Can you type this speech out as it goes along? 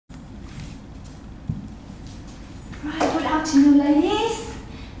afternoon, ladies.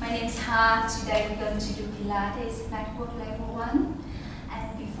 My name is Ha. Today we're going to do Pilates mat work level 1.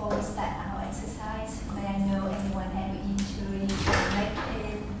 And before we start our exercise, may I know anyone have injury, leg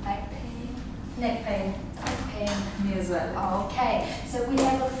pain, back pain? Neck pain. Back pain. Me as well. Okay, so we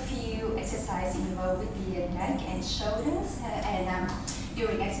have a few exercises involved with the neck and shoulders.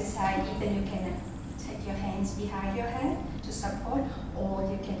 During exercise, either you can take your hands behind your head to support, or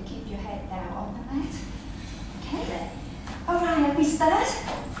you can keep your head down on the mat. Okay. Alright, we start.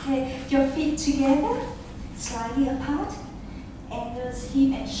 Okay, your feet together, slightly apart. Angles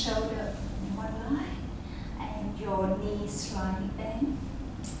hip and shoulder in one line. And your knees slightly bent.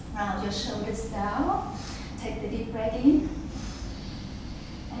 Round your shoulders down. Take the deep breath in.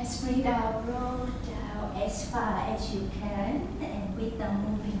 And breathe out, roll down as far as you can. And without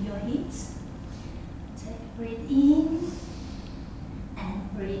moving your hips. Take a breath in.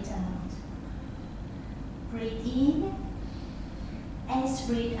 And breathe out. Breathe in, as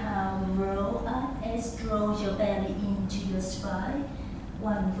breathe out, roll up, as draw your belly into your spine,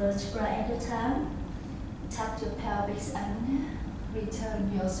 one vertebra at a time. Tuck your pelvis under,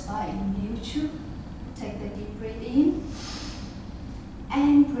 return your spine in neutral. Take the deep breath in,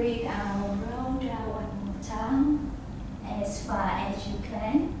 and breathe out, roll down one more time, as far as you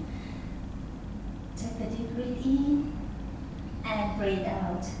can. Take the deep breath in, and breathe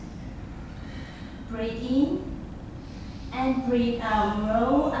out. Breathe in and breathe out,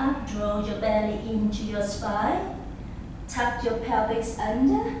 roll up, draw your belly into your spine, tuck your pelvis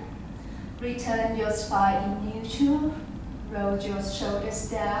under, return your spine in neutral, roll your shoulders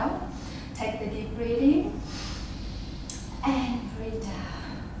down, take the deep breath in, and breathe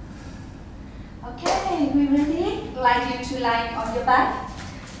out. Okay, we ready? I'd like you to lie on your back.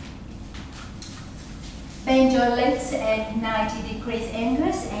 Bend your legs at 90 degrees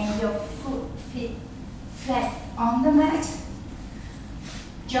angles and your feet flat on the mat.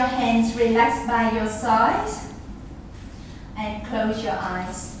 Your hands relax by your sides and close your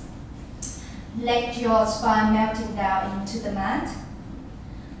eyes. Let your spine melting down into the mat.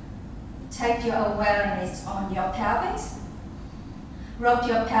 Take your awareness on your pelvis. Rock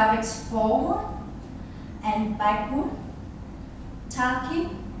your pelvis forward and backward,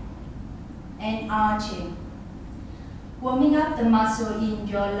 tucking and arching. Warming up the muscle in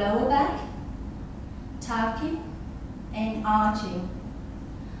your lower back, tucking and arching.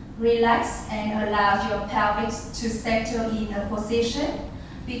 Relax and allow your pelvis to settle in a position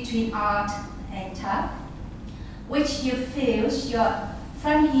between arch and tuck, which you feel your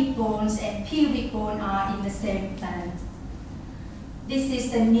front hip bones and pubic bone are in the same plane. This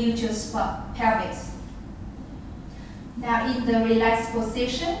is the neutral spot pelvis. Now in the relaxed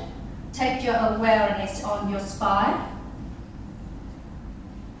position, take your awareness on your spine.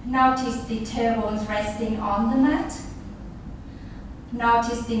 Notice the tailbones resting on the mat.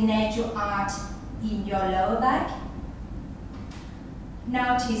 Notice the natural arch in your lower back.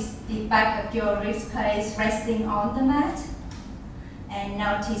 Notice the back of your rib cage resting on the mat. And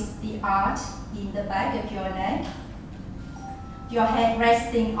notice the arch in the back of your neck. Your head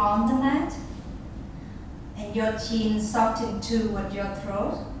resting on the mat. And your chin softened toward your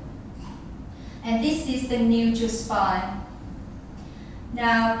throat. And this is the neutral spine.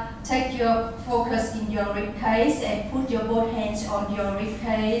 Now take your focus in your rib cage and put your both hands on your rib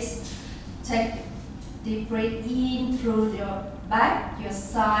cage. Take deep breath in through your back, your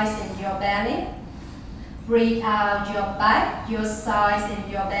sides and your belly. Breathe out your back, your sides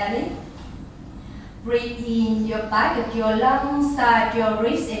and your belly. Breathe in your back of your lungs, side, your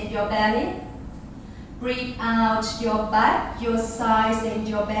ribs and your belly. Breathe out your back, your sides and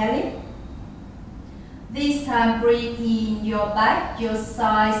your belly. This time breathe in your back, your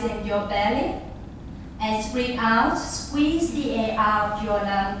sides and your belly. As breathe out, squeeze the air out of your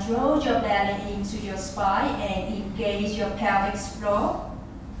lung, draw your belly into your spine and engage your pelvic floor.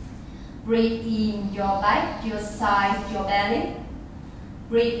 Breathe in your back, your side, your belly.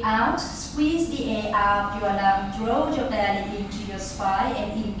 Breathe out, squeeze the air out of your lung, draw your belly into your spine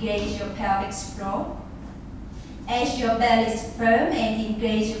and engage your pelvic floor. As your belly is firm and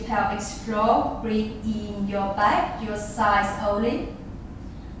engage your pelvic floor, breathe in your back, your sides only.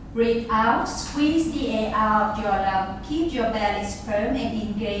 Breathe out, squeeze the air out of your lung, keep your belly firm and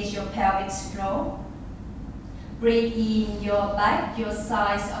engage your pelvic floor. Breathe in your back, your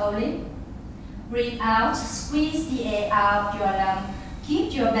sides only. Breathe out, squeeze the air out of your lung,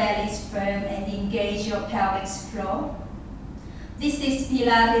 keep your belly firm and engage your pelvic floor. This is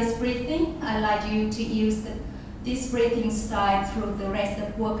Pilates breathing. I'd like you to use this breathing style through the rest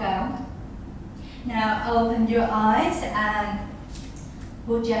of the workout. Now open your eyes and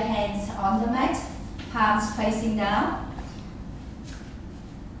put your hands on the mat, palms facing down.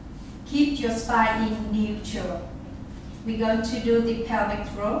 Keep your spine in neutral. We're going to do the pelvic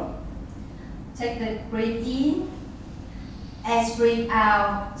roll. Take the breath in. As breathe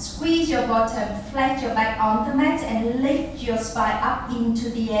out, squeeze your bottom, flat your back on the mat and lift your spine up into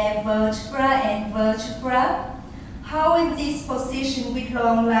the air, vertebra and vertebra. Hold this position with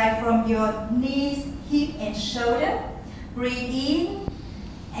long line from your knees, hip and shoulder. Breathe in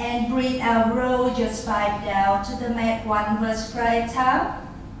and breathe out, roll your spine down to the mat, one vertebra at a time.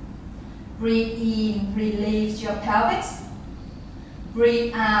 Breathe in, release your pelvis.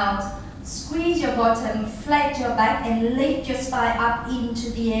 Breathe out. Squeeze your bottom, flat your back and lift your spine up into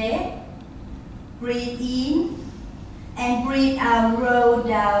the air. Breathe in and breathe out, roll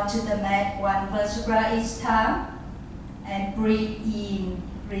down to the mat, one vertebra each time. And breathe in,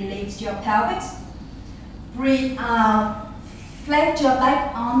 release your pelvis. Breathe out, flat your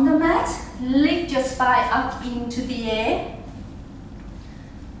back on the mat, lift your spine up into the air.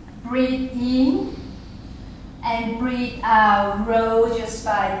 Breathe in. And breathe out, roll your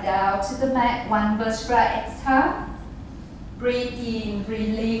spine down to the mat, one vertebra at a time. Breathe in,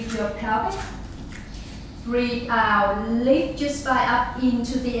 relieve your pelvis. Breathe out, lift your spine up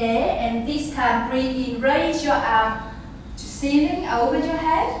into the air. And this time, breathe in, raise your arm to ceiling over your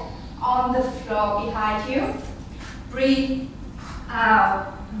head, on the floor behind you. Breathe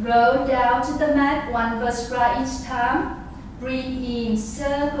out, roll down to the mat, one vertebra each time. Breathe in,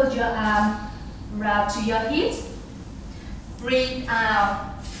 circle your arm round to your hips. Breathe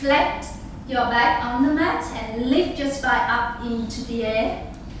out, flat your back on the mat and lift your spine up into the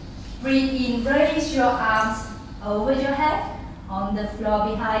air. Breathe in, raise your arms over your head on the floor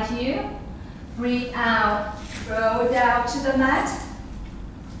behind you. Breathe out, roll down to the mat.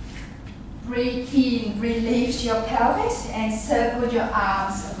 Breathe in, release your pelvis and circle your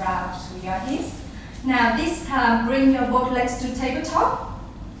arms around to your hips. Now this time, bring your both legs to tabletop.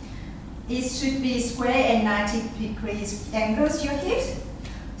 It should be square and 90 degrees angles your hips.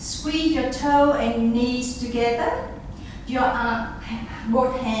 Squeeze your toe and knees together. Your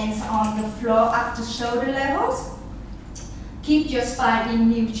both hands on the floor up to shoulder levels. Keep your spine in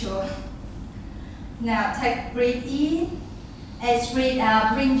neutral. Now take breathe in. As breathe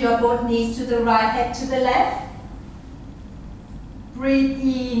out, bring your both knees to the right, head to the left. Breathe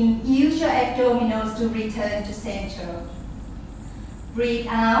in, use your abdominals to return to center. Breathe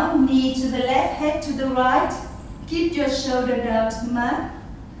out, knee to the left, head to the right. Keep your shoulder down to the mat.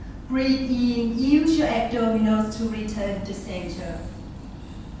 Breathe in, use your abdominals to return to center.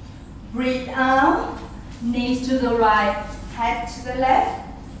 Breathe out, knees to the right, head to the left.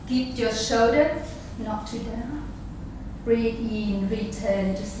 Keep your shoulder not too down. Breathe in,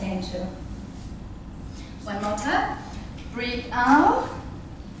 return to center. One more time. Breathe out.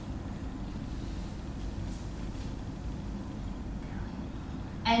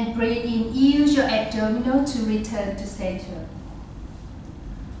 And breathe in, use your abdominal to return to center.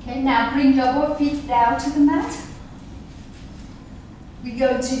 Okay, now bring your both feet down to the mat. We're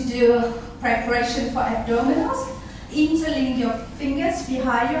going to do preparation for abdominals. Interlink your fingers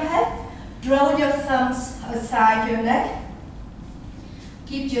behind your head. Draw your thumbs aside your neck.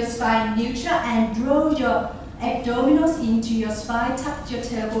 Keep your spine neutral and draw your abdominals into your spine. Tuck your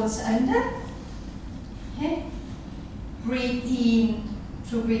tailbones under. Okay. Breathe in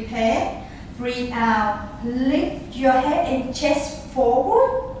to prepare. Breathe out. Lift your head and chest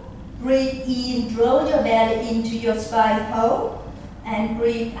forward. Breathe in. Draw your belly into your spine hole. And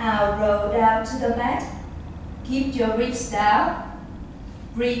breathe out. Roll down to the mat. Keep your ribs down.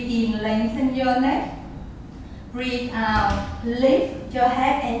 Breathe in. Lengthen your neck. Breathe out. Lift your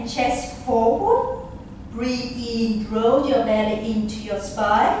head and chest forward. Breathe in. Roll your belly into your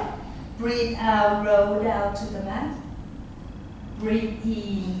spine. Breathe out. Roll down to the mat. Breathe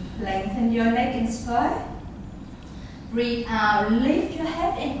in. Lengthen your neck and spine. Breathe out. Lift your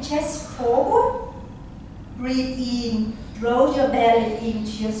head and chest forward. Breathe in. Roll your belly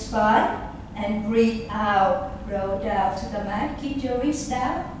into your spine. And breathe out. Roll down to the mat. Keep your ribs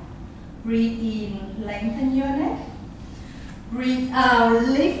down. Breathe in. Lengthen your neck. Breathe out.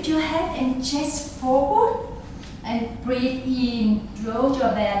 Lift your head and chest forward. And breathe in. Roll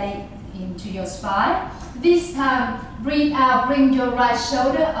your belly into your spine. This time, breathe out. Bring your right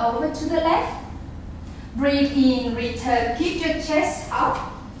shoulder over to the left. Breathe in. Return. Keep your chest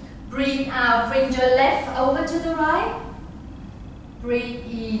up. Breathe out. Bring your left over to the right. Breathe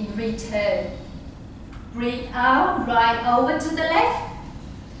in. Return. Breathe out. Right over to the left.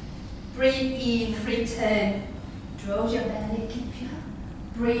 Breathe in. Return. Draw your belly. Keep your.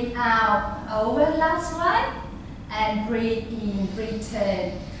 Breathe out. Over last one. And breathe in.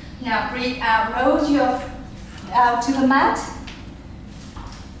 Return. Now breathe out. Roll your out to the mat.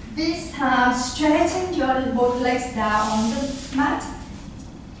 This time, straighten your both legs down on the mat.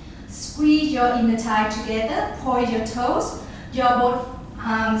 Squeeze your inner thigh together, point your toes, your both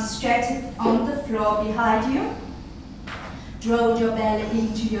arms straightened on the floor behind you. Draw your belly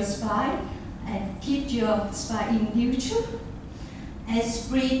into your spine and keep your spine in neutral. As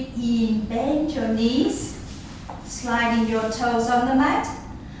breathe in, bend your knees, sliding your toes on the mat.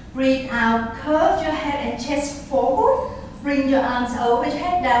 Breathe out, curve your head and chest forward. Bring your arms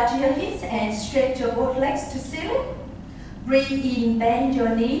overhead down to your hips and stretch your both legs to ceiling. Breathe in, bend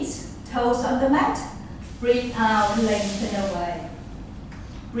your knees, toes on the mat. Breathe out, lengthen away.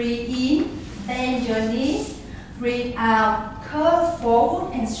 Breathe in, bend your knees. Breathe out, curve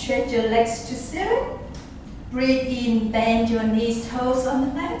forward and stretch your legs to ceiling. Breathe in, bend your knees, toes on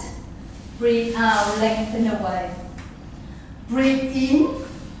the mat. Breathe out, lengthen away. Breathe in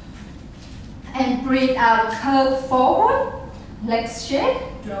and breathe out, curve forward, legs straight,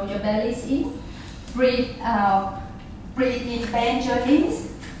 draw your bellies in. Breathe out, breathe in, bend your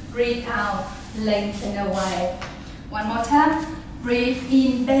knees. Breathe out, lengthen away. One more time. Breathe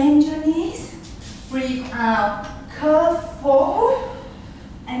in, bend your knees. Breathe out, curve forward.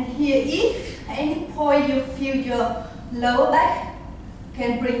 And here, if at any point you feel your lower back,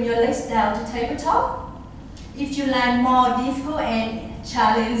 can bring your legs down to tabletop. If you land more difficult and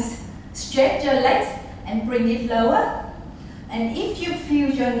challenge, stretch your legs and bring it lower. And if you feel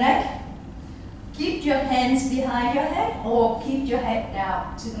your neck, keep your hands behind your head or keep your head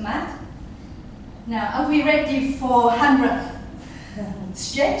down to the mat. Now, are we ready for 100?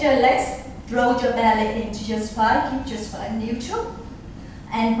 Stretch your legs, draw your belly into your spine, keep your spine neutral.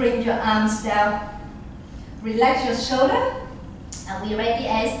 And bring your arms down. Relax your shoulder. Are we ready?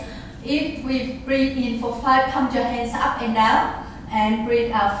 As if we breathe in for 5, pump your hands up and down. And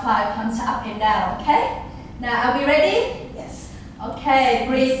breathe out 5, pumps up and down. Okay? Now, are we ready? Yes. Okay,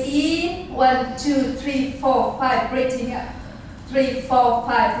 breathe in. 1, 2, 3, 4, 5. Breathing up. 3, 4,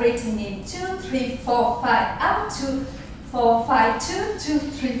 5. Breathing in. 2, 3, 4, 5. Out. 2, 4, 5. 2, 2,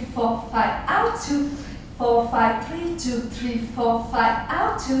 3, 4, 5. Out. 2, 4, 5, 3, 2, 3, 4, 5.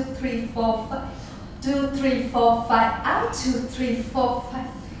 Out. 2, 3, 4, 5. 2, 3, 4, 5. Out. 2, 3, 4, 5.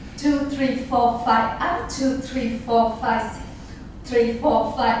 2, 3, 4, 5. Out. 2, 3, 4, 5. 3,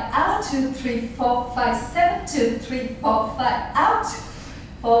 4, 5. Out. 2, 3, 4, 5. 7. 2, 3, 4, 5. Out.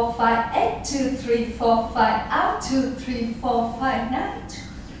 4, 5, 8. 2, 3, 4, 5. Out. 2, 3, 4, 5. 9.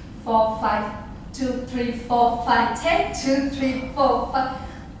 4, 5. 2, 3, 4, 5. 10. 2, 3, 4, 5.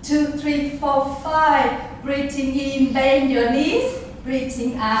 2, 3, 4, 5. Breathing in, bend your knees.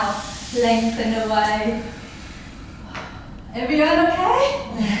 Breathing out, lengthen away. Everyone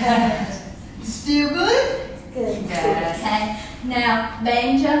okay? Still good? Good. Yes. Okay. Now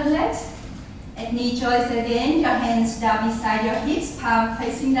bend your legs. At knee joints again. Your hands down beside your hips, palm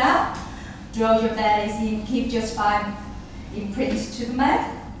facing down. Draw your bellies in. Keep your spine imprinted to the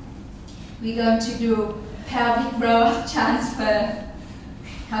mat. We're going to do pelvic roll transfer.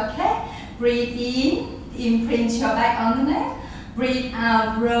 Okay. Breathe in, imprint your back on the mat. Breathe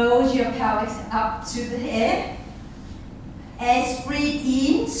out, roll your pelvis up to the head. As breathe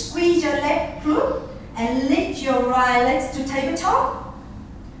in, squeeze your leg through and lift your right legs to tabletop.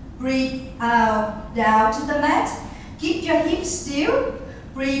 Breathe out, down to the mat. Keep your hips still.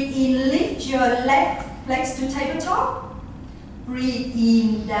 Breathe in, lift your legs to tabletop. Breathe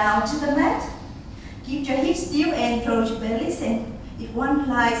in, down to the mat. Keep your hips still and throw your bellies and in one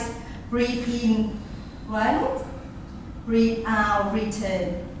place. Breathe in, right leg. Breathe out,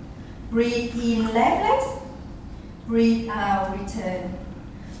 return. Breathe in, left leg. Breathe out, return.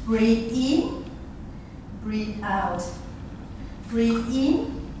 Breathe in, breathe out. Breathe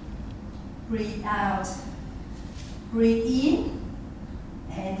in, breathe out. Breathe in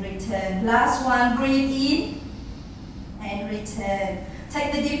and return. Last one, breathe in and return.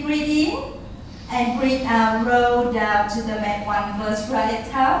 Take the deep breath in and breathe out, roll down to the mat, one verse right at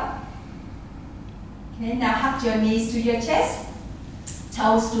top. Okay, now hug your knees to your chest,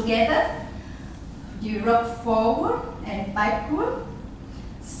 toes together. You rock forward and backward,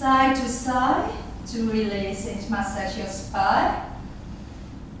 side to release and massage your spine.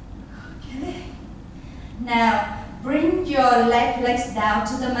 Okay. Now bring your left legs down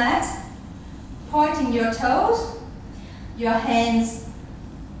to the mat, pointing your toes, your hands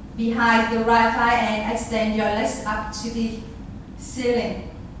behind the right thigh and extend your legs up to the ceiling.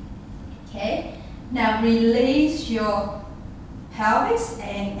 Okay. Now release your pelvis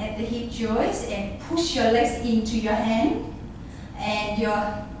and at the hip joints and push your legs into your hand and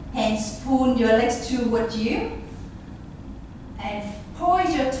your hands pull your legs toward you and point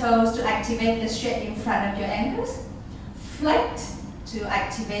your toes to activate the stretch in front of your ankles. Flex to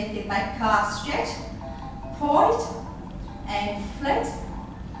activate the back calf stretch. Point and flex.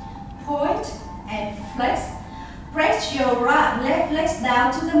 Point and flex. Press your left legs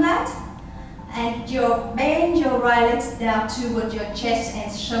down to the mat and bend your right legs down toward your chest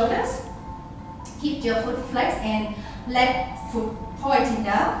and shoulders. Keep your foot flexed and left foot pointing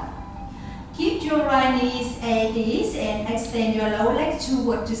down. Keep your right knees at ease and extend your lower leg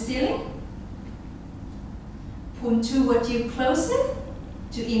toward the ceiling. Pull toward you closer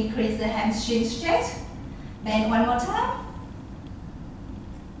to increase the hamstring stretch. Bend one more time.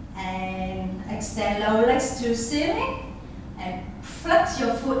 And extend lower legs to ceiling. And flex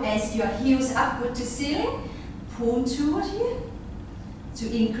your foot as your heels upward to ceiling. Pull toward you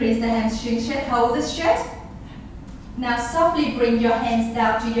to increase the hamstring stretch. Hold the stretch. Now softly bring your hands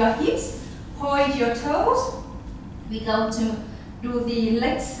down to your hips. Point your toes. We're going to do the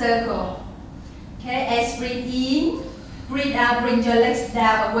leg circle. Okay, as breathe in, breathe out, bring your legs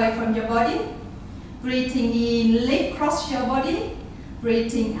down away from your body. Breathing in, lift across your body.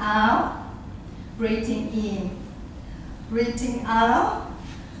 Breathing out, breathing in. Breathing out,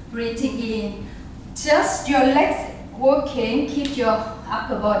 breathing in. Just your legs working, keep your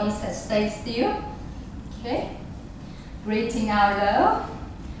upper body stay still. Okay, breathing out low.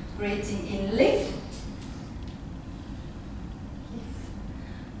 Breathing in, lift.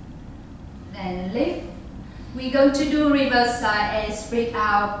 Then lift. We're going to do reverse side as breathe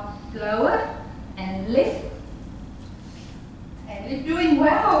out, lower and lift. And you're doing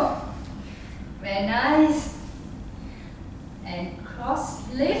well. Very nice. And cross,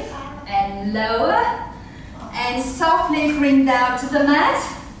 lift and lower. And softly bring down to the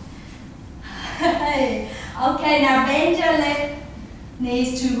mat. Okay, now bend your leg.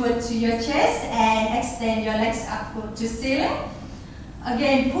 Knees toward to your chest and extend your legs upward to ceiling.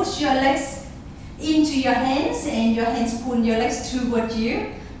 Again, push your legs into your hands and your hands pull your legs toward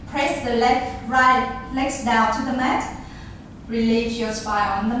you. Press the right legs down to the mat. Relieve your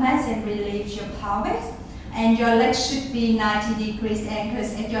spine on the mat and relieve your pelvis. And your legs should be 90 degrees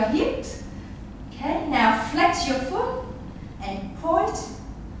anchors at your hips. Okay, now flex your foot and point.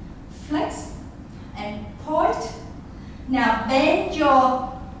 Flex and point. Now bend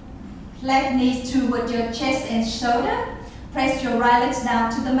your left knees toward your chest and shoulder. Press your right legs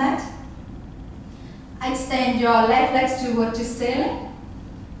down to the mat. Extend your left legs toward the ceiling.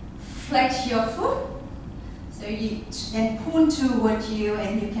 Flex your foot. So you then pull toward you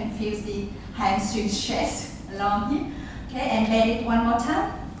and you can feel the hamstring stretch along here. Okay, and bend it one more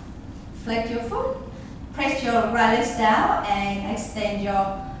time. Flex your foot. Press your right legs down and extend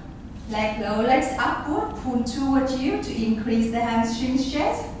your left lower legs upward, pull towards you to increase the hamstring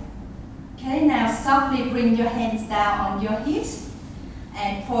stretch. Okay, now softly bring your hands down on your hips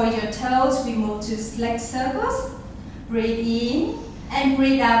and point your toes. We move to leg circles. Breathe in and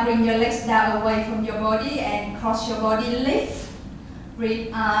breathe out. Bring your legs down away from your body and cross your body. Lift.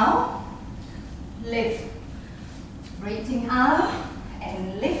 Breathe out. Lift. Breathing out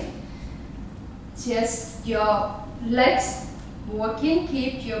and lift. Just your legs walking,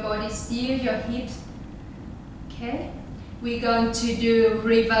 keep your body still, your hips. Okay, we're going to do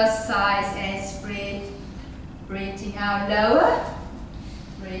reverse sides as breathe. Breathing out lower,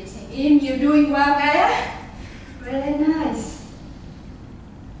 breathing in. You're doing well, Gaia. Very nice.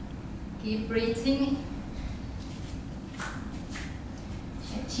 Keep breathing.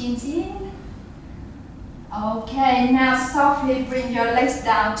 Chin in. Okay, now softly bring your legs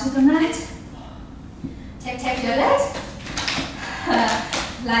down to the mat. Tap your legs.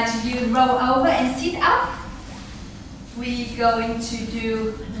 Like you roll over and sit up. We're going to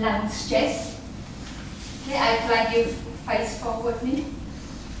do lunge stretch. Okay, I'd like you face forward me.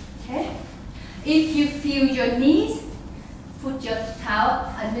 Okay. If you feel your knees, put your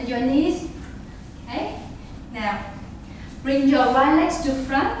towel under your knees. Okay. Now, bring your right legs to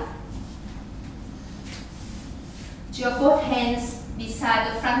front. Your both hands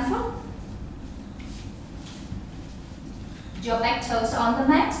beside the front foot. Your back toes on the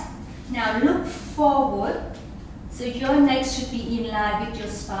mat. Now look forward, so your neck should be in line with your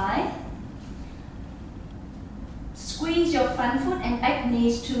spine. Squeeze your front foot and back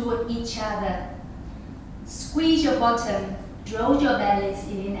knees toward each other. Squeeze your bottom, draw your bellies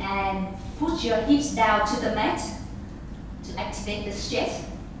in and push your hips down to the mat to activate the stretch.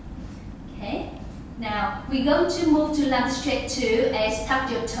 Okay. Now we're going to move to lunge stretch 2 as tuck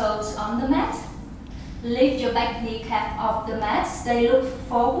your toes on the mat. Lift your back kneecap off the mat. Stay look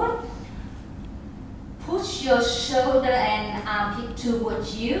forward. Push your shoulder and armpit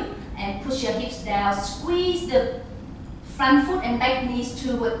towards you and push your hips down. Squeeze the front foot and back knees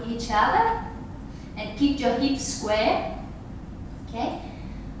toward each other and keep your hips square. Okay,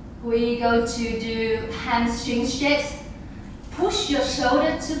 we're going to do hamstring stretch. Push your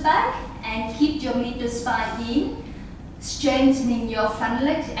shoulder to back and keep your middle spine in, strengthening your front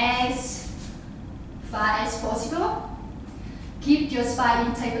leg as far as possible. Keep your spine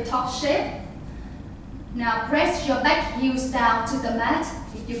in tabletop shape. Now press your back heels down to the mat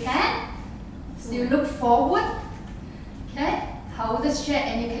if you can. Still look forward. Okay, hold the stretch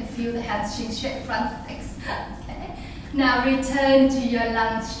and you can feel the hamstring stretch front legs. Okay. Now return to your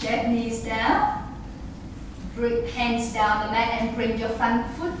lunge stretch, knees down. Bring hands down the mat and bring your front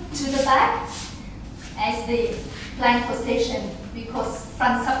foot to the back as the plank position because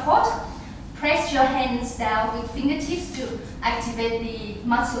front support. Press your hands down with fingertips to activate the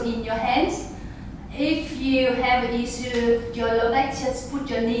muscle in your hands. If you have an issue with your lower back, just put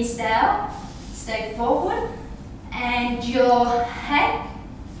your knees down, stay forward, and your head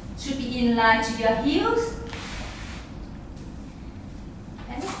should be in line to your heels.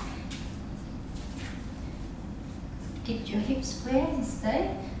 Okay. Keep your hips square and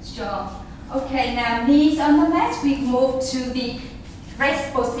stay strong. Okay, now knees on the mat, we move to the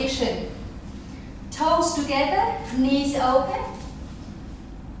rest position. Toes together, knees open.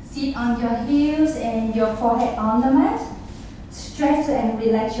 Sit on your heels and your forehead on the mat. Stretch and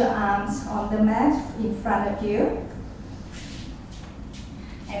relax your arms on the mat in front of you.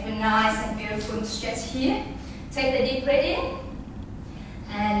 Have a nice and beautiful stretch here. Take the deep breath in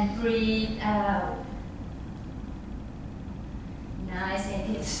and breathe out. Nice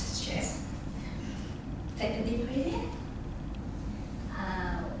and deep stretch. Take the deep breath in.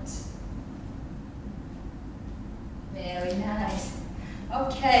 Out. Very nice.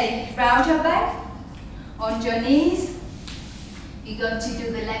 Okay, round your back, on your knees. You're going to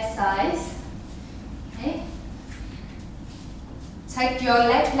do the left side. Okay. Take your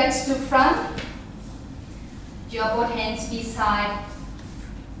left legs to front. Your both hands beside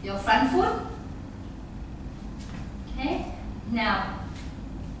your front foot. Okay. Now,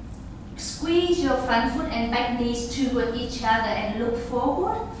 squeeze your front foot and back knees toward each other and look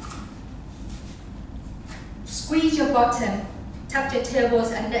forward. Squeeze your bottom. Tuck your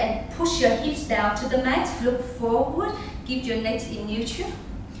tailbones under and push your hips down to the mat. Look forward. Keep your neck in neutral.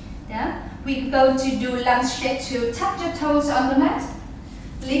 Down. We're going to do lunge stretch to tuck your toes on the mat.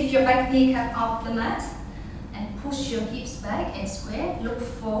 Lift your back kneecap off the mat and push your hips back and square. Look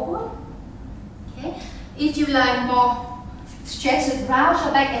forward. Okay. If you like more stretch, round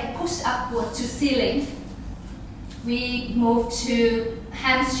your back and push upward to ceiling. We move to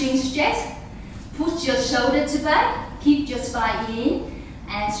hamstring stretch. Push your shoulder to back. Keep your spine in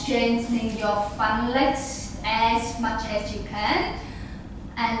and strengthening your front legs as much as you can.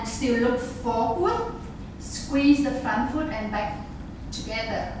 And still look forward. Squeeze the front foot and back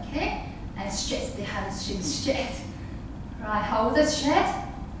together, okay? And stretch the hamstring stretch. Right, hold the stretch.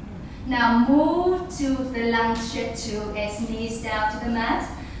 Now move to the lunge stretch to as knees down to the mat.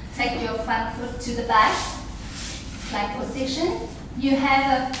 Take your front foot to the back. Plank position. You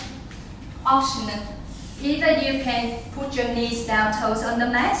have an option. Either you can put your knees down, toes on the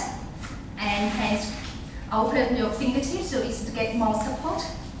mat, and hands open your fingertips so it's to get more support.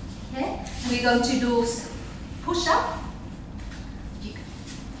 Okay? We're going to do push up.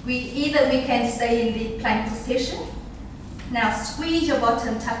 We can stay in the plank position. Now squeeze your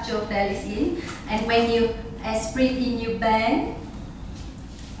bottom, tuck your bellies in, and when you breathe in, you bend,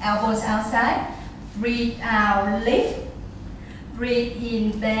 elbows outside. Breathe out, lift. Breathe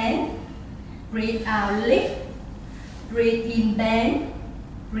in, bend. Breathe out, lift. Breathe in, bend.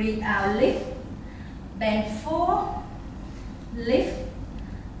 Breathe out, lift. Bend 4. Lift.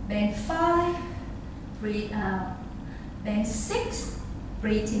 Bend 5. Breathe out. Bend 6.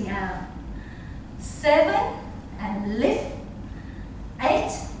 Breathing out. 7 and lift. 8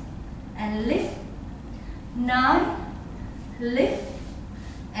 and lift. 9 lift.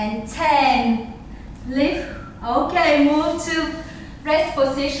 And 10 lift. Okay, move to rest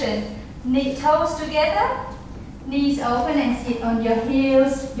position. Knee toes together, knees open and sit on your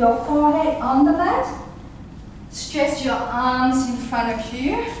heels, your forehead on the mat. Stretch your arms in front of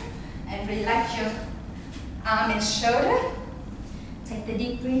you and relax your arm and shoulder. Take the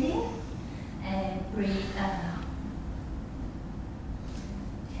deep breath in and breathe out.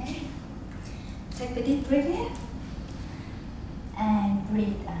 Okay. Take the deep breath in and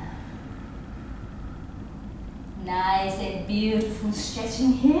breathe out. Nice and beautiful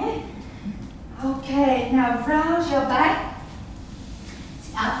stretching here. Okay, now round your back.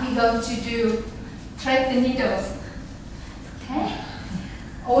 Up we're going to do thread the needles. Okay.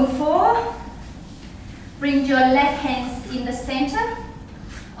 On 4. Bring your left hands in the center.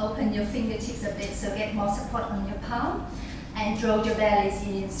 Open your fingertips a bit so get more support on your palm. and draw your bellies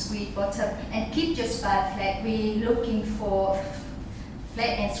in, squeeze bottom, and keep your spine flat. We're looking for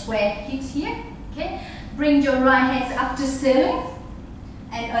flat and square hips here. Okay, bring your right hands up to ceiling,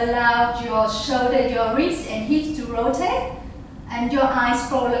 and allow your shoulder, your wrists, and hips to rotate, and your eyes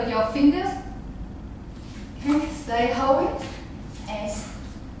follow your fingers. Okay, stay hold as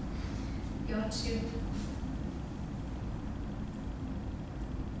go to.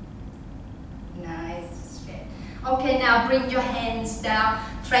 Nice, straight. Okay, now bring your hands down,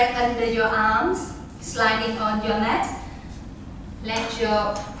 track under your arms, sliding on your mat. Let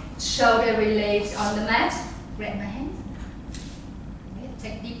your shoulder release on the mat. Grab my hands. Okay,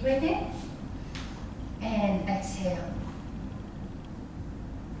 take deep breath in. And exhale.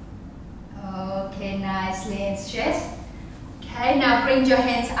 Okay, nicely and stretch. Okay, now bring your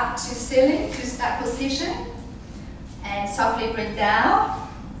hands up to ceiling to start position. And softly bring down.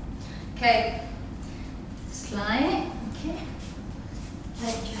 Okay, slide. Okay,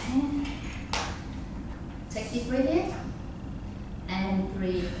 take your hand. Take deep breath in. And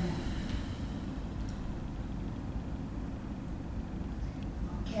breathe.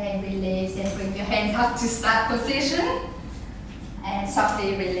 Okay, release and bring your hands up to start position. And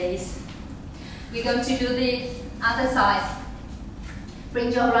softly release. We're going to do the other side.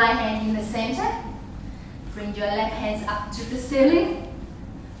 Bring your right hand in the center. Bring your left hands up to the ceiling.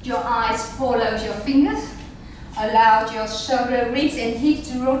 Your eyes follow your fingers. Allow your shoulder, ribs, and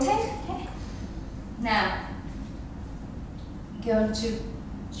hips to rotate. Okay. Now, going to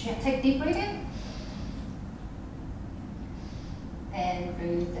take deep breath in. And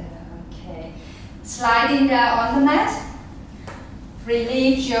breathe down. Okay. Sliding down on the mat.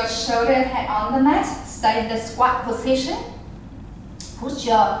 Release your shoulder and head on the mat. Stay in the squat position. Push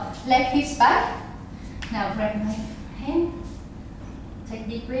your left hips back. Now grab my hand. Take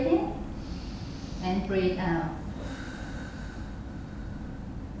deep breath in. And breathe out.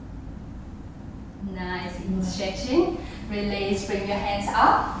 Nice in stretching. Release, bring your hands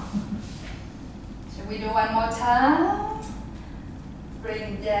up. Shall we do one more time?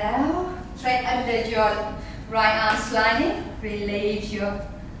 Bring down. Track under your right arm sliding. Release your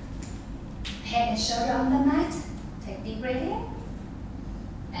head and shoulder on the mat. Take deep breath in.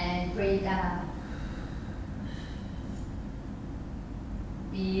 And breathe out.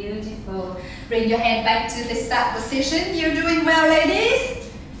 Beautiful. Bring your hand back to the start position. You're doing well, ladies.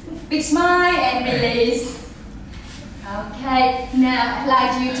 Big smile and release. Okay, now I'd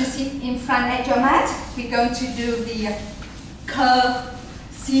like you to sit in front at your mat. We're going to do the curve,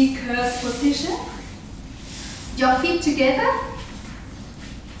 C-curve position. Your feet together.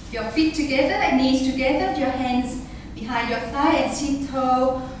 Your feet together and knees together. Your hands behind your thigh and sit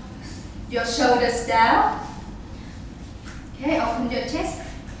tall. Your shoulders down. Okay, open your chest.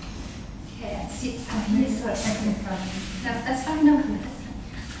 Okay, sit on here. No, that's fine. No,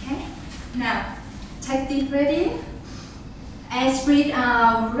 okay. Now, take deep breath in. And breathe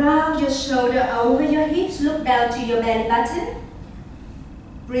out. Round your shoulder over your hips. Look down to your belly button.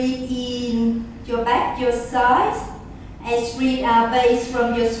 Breathe in your back, your sides. And breathe out. Base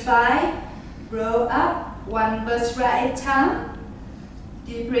from your spine. Roll up. One vertebra at a time.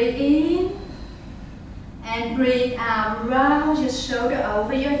 Deep breath in. And breathe out. Round your shoulder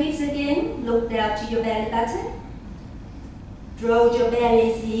over your hips again. Look down to your belly button. Draw your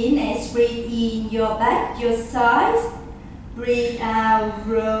bellies in and breathe in your back, your sides. Breathe out,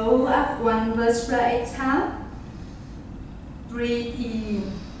 roll up one vertebra at a time. Breathe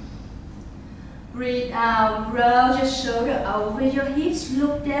in. Breathe out, roll your shoulder over your hips,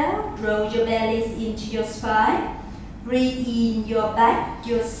 look down, draw your bellies into your spine. Breathe in your back,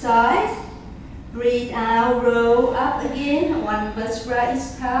 your sides. Breathe out, roll up again, one vertebra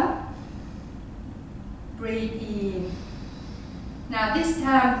each time. Breathe in. Now this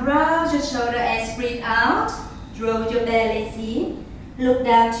time, round your shoulder and breathe out. Draw your bellies in. Look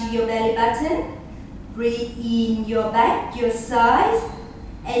down to your belly button. Breathe in your back, your sides.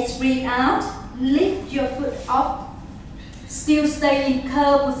 And breathe out. Lift your foot up. Still stay in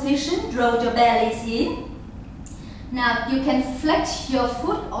curl position. Draw your bellies in. Now you can flex your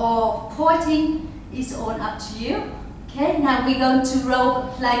foot or pointing is all up to you. Okay, now we're going to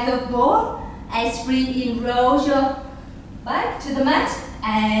roll like a ball. And breathe in, roll your back to the mat.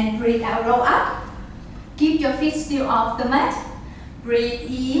 And breathe out, roll up. Keep your feet still off the mat. Breathe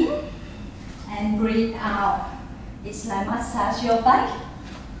in and breathe out. It's like massage your back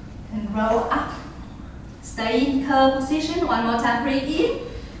and roll up. Stay in curl position. One more time. Breathe in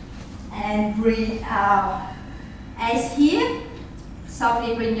and breathe out. As here,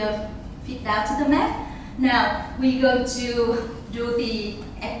 softly bring your feet down to the mat. Now we're going to do the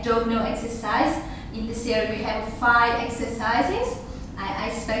abdominal exercise. In the series we have 5 exercises. I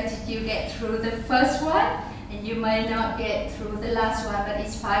expect you get through the first one, and you may not get through the last one, but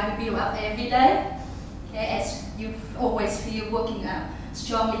it's fine. We build up every day. Okay, as you always feel working out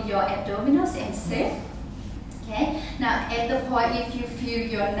strongly your abdominals and safe. Okay, now at the point if you feel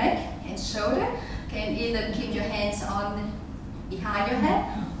your neck and shoulder, you can either keep your hands on behind your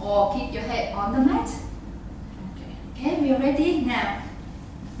head or keep your head on the mat. Okay, we're ready now.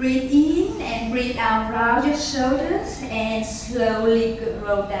 Breathe in and breathe out, round your shoulders and slowly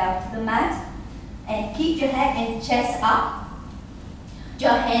roll down to the mat. And keep your head and chest up.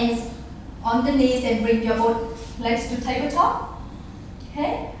 Your hands on the knees and bring your both legs to tabletop.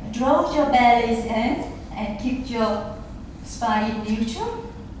 Okay, draw your bellies in and keep your spine in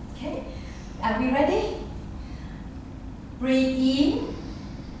neutral. Okay, are we ready? Breathe in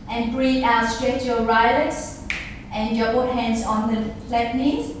and breathe out, stretch your right legs and your both hands on the left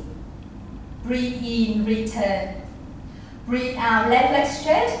knees. Breathe in, return. Breathe out, left leg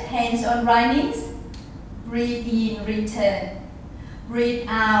straight, hands on right knees. Breathe in, return. Breathe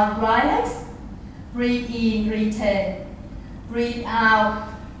out, right legs. Breathe in, return. Breathe out,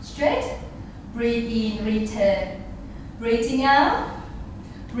 straight. Breathe in, return. Breathing out,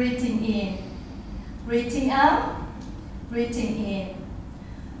 breathing in. Breathing out, breathing in.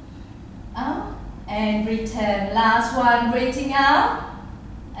 Out and return. Last one, breathing out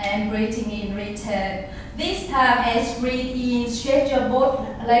and breathing in, return. This time as breathe in, stretch your both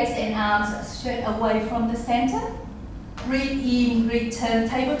legs and arms straight away from the center. Breathe in, return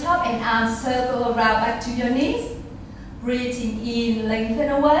tabletop and arms circle around back to your knees. Breathing in,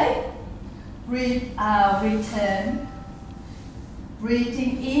 lengthen away. Breathe out, return.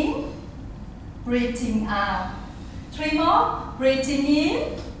 Breathing in, breathing out. 3 more. Breathing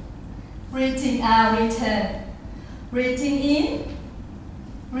in, breathing out, return. Breathing in,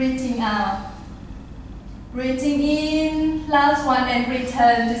 breathing out. Breathing in, last one, and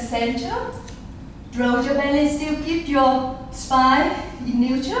return to center. Draw your belly, still keep your spine in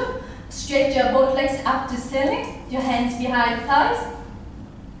neutral. Stretch your both legs up to ceiling, your hands behind thighs.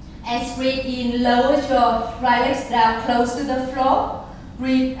 As breathe in, lower your right legs down close to the floor.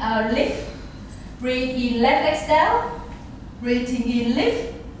 Breathe out, lift. Breathe in, left legs down. Breathing in,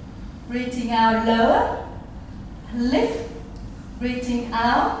 lift. Breathing out, lower. Lift. Breathing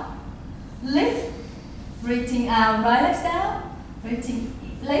out, lift. Breathing out, right legs down. Breathing,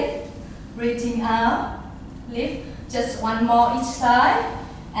 lift. Breathing out, lift. Just one more each side.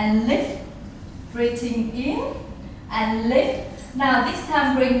 And lift. Breathing in and lift. Now this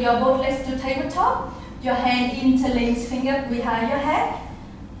time bring your both legs to tabletop. Your hand interlinks finger behind your head.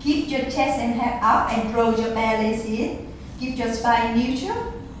 Keep your chest and head up and roll your bellies in. Keep your spine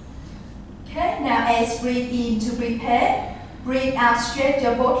neutral. Okay, now as breathe in to prepare. Breathe out, stretch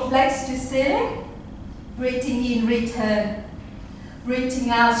your both legs to ceiling. Breathing in, return. Breathing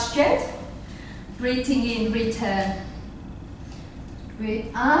out, straight. Breathing in, return. Breathe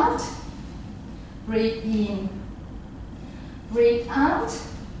out. Breathe in. Breathe out.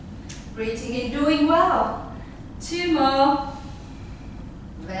 Breathing in, doing well. 2 more.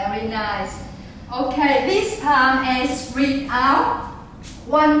 Very nice. Okay, this time as breathe out.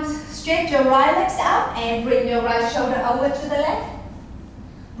 Stretch your right legs out and bring your right shoulder over to the left.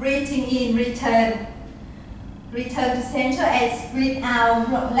 Breathing in, return. Return to center as breathe out,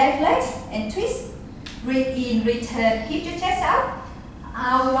 left legs and twist. Breathe in, return. Keep your chest up.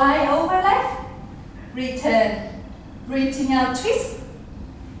 Out right over left. Return. Breathing out, twist.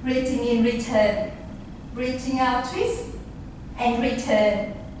 Breathing in, return. Breathing out, twist. And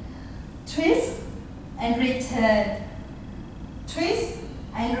return. Twist and return. Twist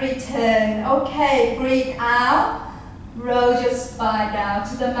and return. Okay, breathe out. Roll your spine down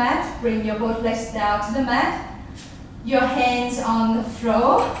to the mat. Bring your both legs down to the mat. Your hands on the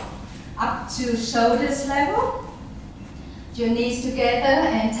floor, up to shoulders level. Your knees together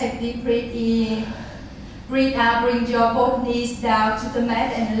and take deep breath in. Breathe out, bring your both knees down to the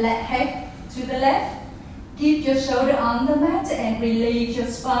mat and head to the left. Keep your shoulder on the mat and release your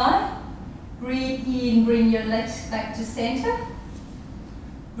spine. Breathe in, bring your legs back to center.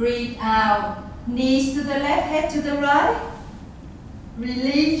 Breathe out, knees to the left, head to the right.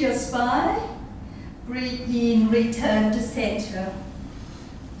 Release your spine. Breathe in, return to center.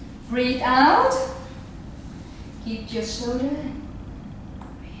 Breathe out. Keep your shoulder.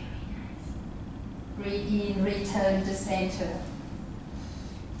 Very nice. Breathe in, return to center.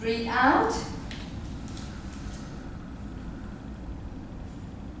 Breathe out.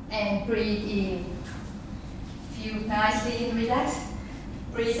 And breathe in. Feel nicely and relaxed.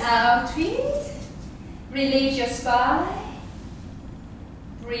 Breathe out, twist. Release your spine.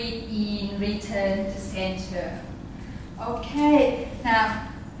 breathe in, return to center. Okay, now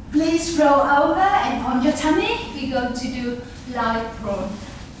please roll over and on your tummy, we're going to do lie prone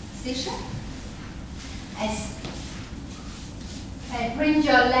position. Okay, bring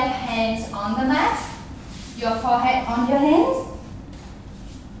your left hands on the mat, your forehead on your hands.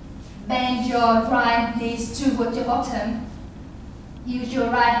 Bend your right knees toward your bottom. Use your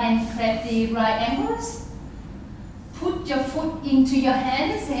right hand to grab the right ankles. Put your foot into your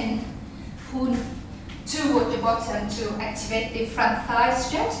hands and pull toward your bottom to activate the front thigh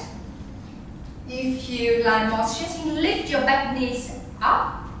stretch. If you like more stretching, lift your back knees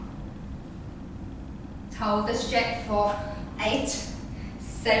up. Hold the stretch for 8,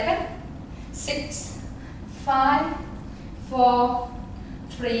 7, 6, 5, 4,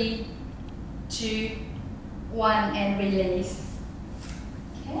 3, 2, 1 and release.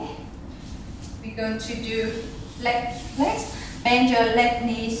 Okay, we're going to do legs. Bend your left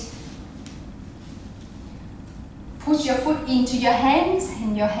knees. Push your foot into your hands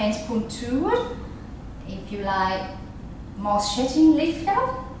and your hands pull toward. If you like more stretching, lift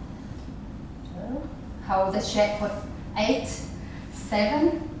up. Hold the stretch for 8,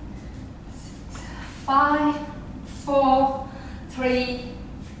 7, 6, 5, 4, 3,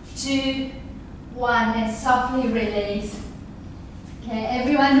 2, 1 and softly release. Okay,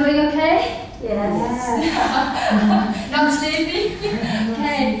 everyone doing okay? Yes. Not sleepy?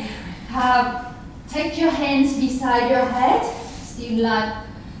 Okay. Take your hands beside your head. Still like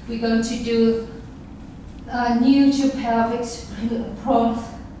we're going to do new to pelvic prone.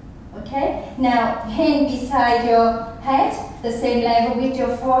 Okay. Now hand beside your head, the same level with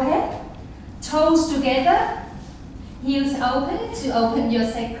your forehead. Toes together, heels open to open your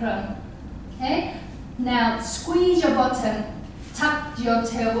sacrum. Okay. Now squeeze your bottom, tuck your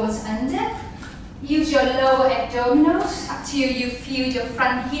tailbones under. Use your lower abdominals until you feel your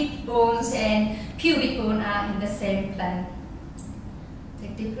front hip bones and pubic bone are in the same plane.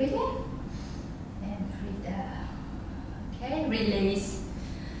 Take deep breath in and breathe out. Okay, release.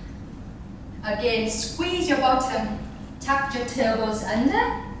 Again, squeeze your bottom, tuck your tailbones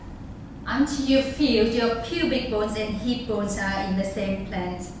under until you feel your pubic bones and hip bones are in the same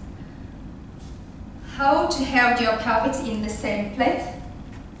plane. How to hold your pelvis in the same place?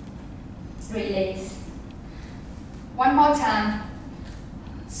 Release. One more time.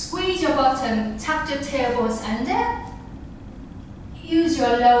 Squeeze your bottom, tuck your tailbones under. Use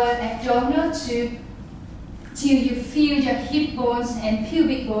your lower abdominal till you feel your hip bones and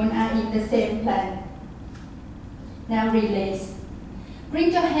pubic bone are in the same plane. Now release.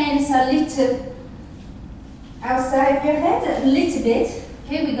 Bring your hands a little outside of your head, a little bit.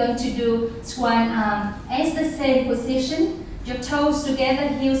 Okay, we're going to do swan arm. As the same position, your toes together,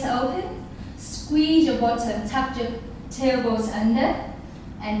 heels open. Squeeze your bottom, tuck your tailbones under,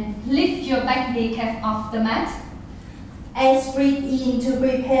 and lift your back kneecap off the mat. As breathe in to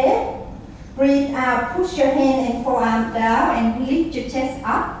prepare, breathe out, push your hand and forearm down and lift your chest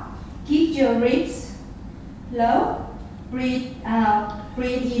up. Keep your ribs low. Breathe out,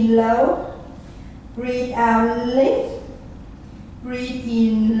 breathe in low. Breathe out, lift. Breathe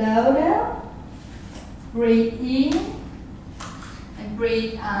in low down. Breathe in and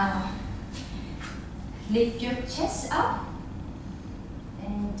breathe out. Lift your chest up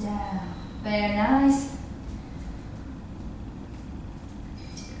and down. Very nice.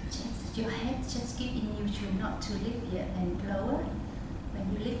 Just your head just keep in neutral, not to lift yet and lower.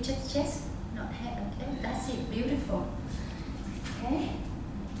 When you lift your chest, not head, okay? That's it, beautiful. Okay.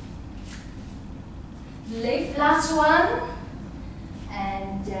 Lift, last one.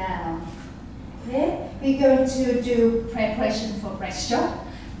 And down. Okay, we're going to do preparation for breaststroke.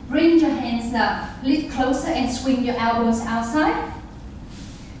 Bring your hands up, lift closer and swing your elbows outside.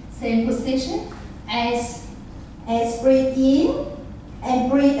 Same position. As breathe in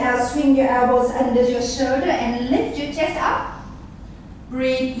and breathe out, swing your elbows under your shoulder and lift your chest up.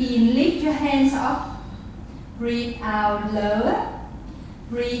 Breathe in, lift your hands up. Breathe out, lower.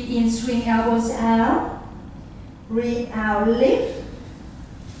 Breathe in, swing elbows out. Breathe out, lift.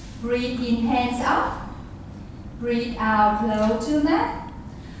 Breathe in, hands up. Breathe out, low to mat.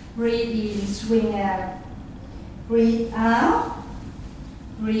 Breathe in, swing out. Breathe out.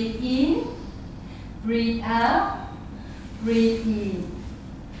 Breathe in. Breathe out. Breathe in.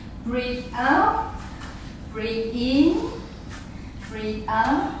 Breathe out. Breathe in. Breathe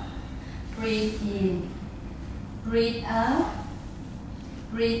out. Breathe in. Breathe out.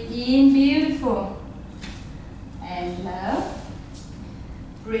 Breathe in. Beautiful. And low.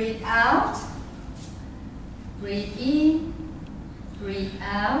 Breathe out. Breathe in. Breathe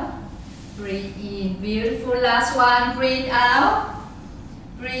out. Breathe in. Beautiful. Last one. Breathe out.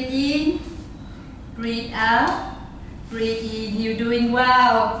 Breathe in, breathe out, breathe in. You're doing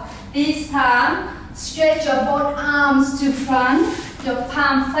well. This time, stretch your both arms to front, your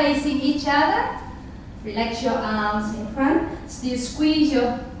palm facing each other. Relax your arms in front. Still squeeze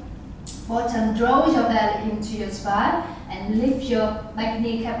your bottom, draw your belly into your spine, and lift your back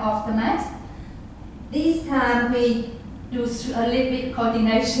kneecap off the mat. This time we do a little bit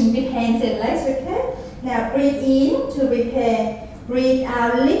coordination with hands and legs, okay? Now breathe in to prepare. Breathe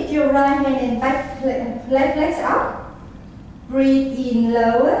out, lift your right hand and back left legs up. Breathe in,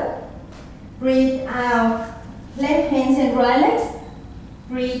 lower. Breathe out, left hands and right legs.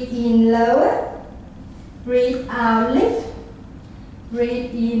 Breathe in, lower. Breathe out, lift.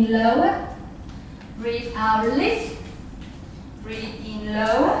 Breathe in, lower. Breathe out, lift. Breathe in,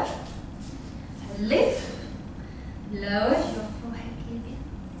 lower. Lift. Lower your forehead a little bit.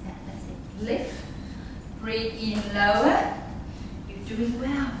 Yeah, that's it. Lift. Breathe in, lower. You're doing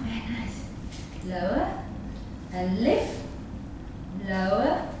well. Very nice. Lower. And lift.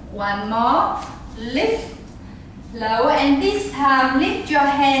 Lower. One more. Lift. Lower. And this time, lift your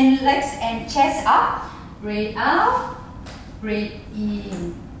hand, legs, and chest up. Breathe out. Breathe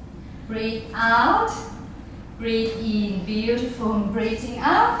in. Breathe out. Breathe in. Beautiful. Breathing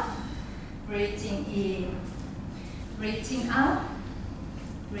out. Breathing in. Breathing out.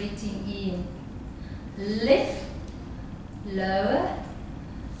 Breathing in. Lift. Lower.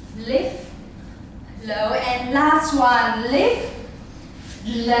 Lift. Lower. And last one. Lift.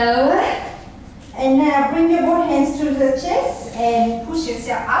 Lower. And now bring your both hands to the chest and push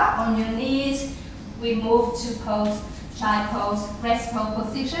yourself up on your knees. We move to pose, child pose, rest pose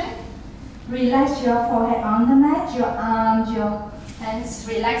position. Relax your forehead on the mat, your arms, your hands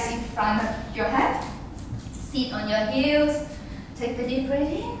relax in front of your head. Sit on your heels. Take the deep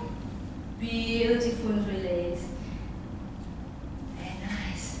breath in. Beautiful release. Very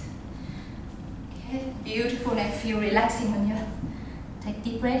nice. Okay, beautiful and feel relaxing when you take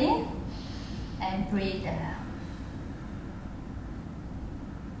deep breath in and breathe out.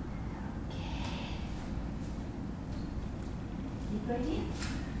 Deep breath in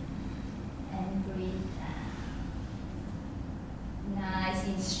and breathe out. Nice,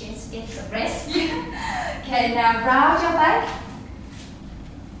 in stretch, get some rest. Okay, now round your back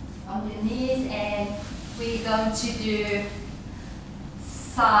on your knees and we're going to do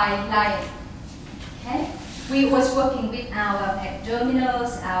side lying. Okay, we was working with our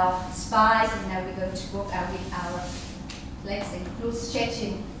abdominals, our spines, and now we're going to work out with our legs and glute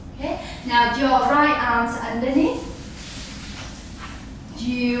stretching. Okay, now your right arms underneath.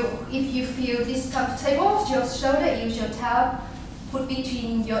 If you feel discomfortable, your shoulder, use your towel, put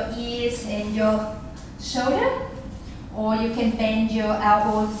between your ears and your shoulder, or you can bend your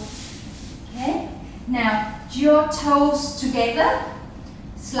elbows. Okay, now your toes together,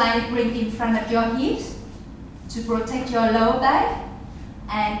 slightly bring in front of your hips to protect your lower back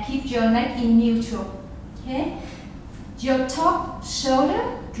and keep your neck in neutral. Okay, your top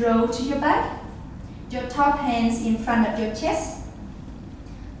shoulder draw to your back, your top hands in front of your chest.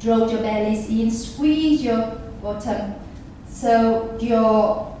 Draw your bellies in, squeeze your bottom so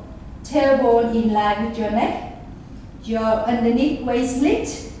your tailbone in line with your neck, your underneath waist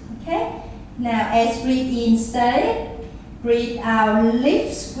lift. Okay, now as breathe in, stay, breathe out,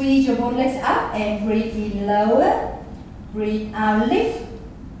 lift, squeeze your both legs up, and breathe in, lower, breathe out, lift,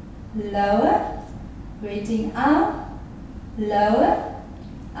 lower, breathing out, lower,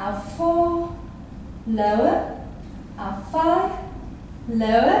 out 4, lower, out 5,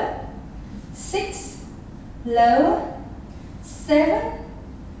 lower, 6, lower, 7,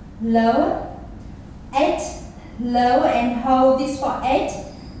 lower, 8, lower, and hold this for 8,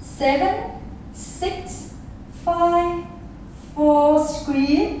 7, 6, 5, 4,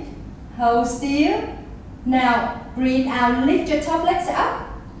 squeeze, hold still. Now breathe out, lift your top legs up,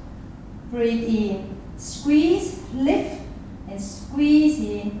 breathe in, squeeze, lift, and squeeze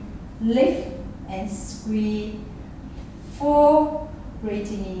in, lift, and squeeze, 4,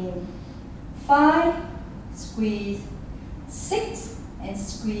 breathing in, 5, squeeze, 6, and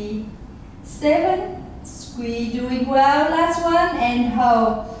squeeze, 7, squeeze, doing well, last one, and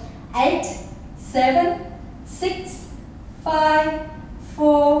hold, 8, 7, 6, 5,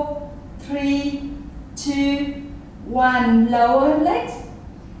 4, 3, 2, 1, lower legs,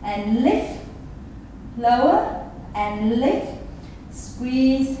 and lift, lower, and lift,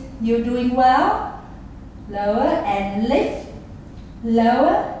 squeeze, you're doing well, lower, and lift,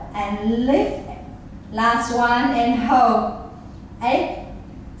 lower, and lift, last one, and hold, 8,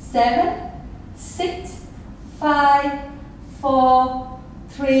 7, 6, 5, 4,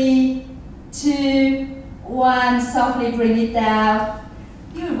 3, 2, 1, softly bring it down,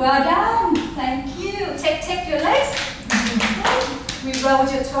 Good, well done. Thank you. Take your legs. We roll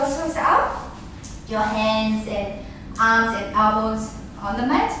your torsos up. Your hands and arms and elbows on the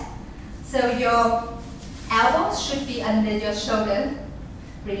mat. So your elbows should be under your shoulder.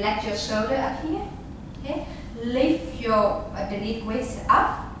 Relax your shoulder up here. Okay. Lift your underneath waist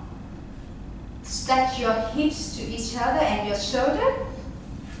up. Stack your hips to each other and your shoulder.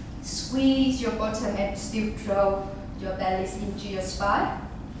 Squeeze your bottom and still draw your bellies into your spine.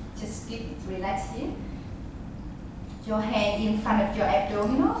 Just keep it relaxed here. Your hand in front of your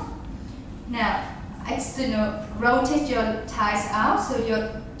abdominal. Now, external, rotate your thighs out so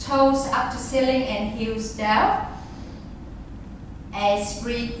your toes up to ceiling and heels down. As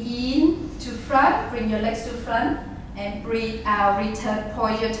breathe in to front, bring your legs to front, and breathe out, return,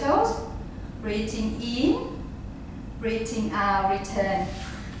 point your toes. Breathing in, breathing out, return.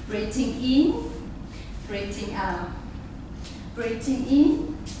 Breathing in, breathing out. Breathing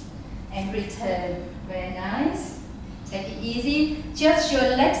in, and return. Very nice. Take it easy. Just your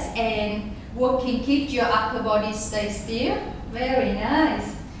legs and working, keep your upper body stay still. Very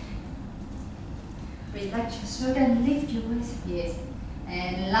nice. Relax your shoulder and lift your waist. Yes.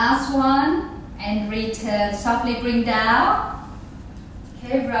 And last one. And return. Softly bring down.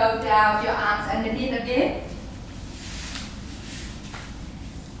 Okay, roll down your arms underneath again.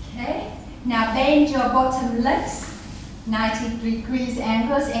 Okay. Now bend your bottom legs. 90 degrees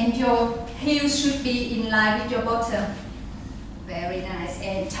angles and your heels should be in line with your bottom. Very nice.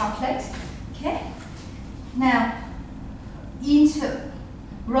 And top legs. Okay. Now,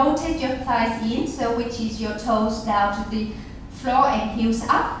 rotate your thighs in, so which is your toes down to the floor and heels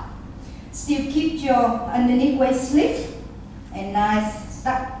up. Still keep your underneath waist lift and nice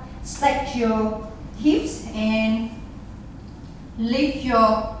stack your hips and lift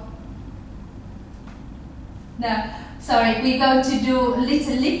your. Now, sorry, we're going to do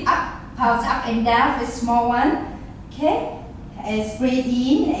little lift up, pulse up and down for a small one. Okay. As breathe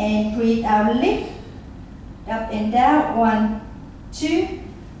in and breathe out, lift up and down. 1, 2,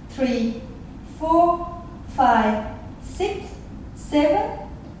 3, 4, 5, 6, 7,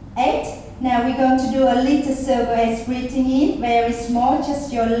 8. Now we're going to do a little circle as breathing in, very small,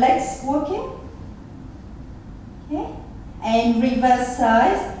 just your legs working. Okay. And reverse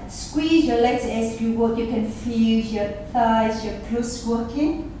side, squeeze your legs as you work. You can feel your thighs, your glutes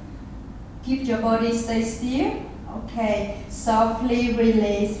working. Keep your body stay still. Okay, softly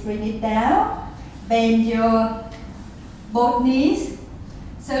release, bring it down. Bend your both knees.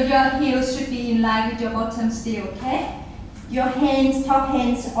 So your heels should be in line with your bottom still, okay? Your hands, top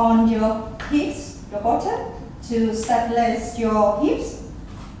hands on your hips, your bottom, to stabilize your hips.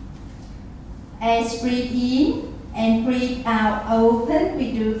 As breathe in and breathe out, open.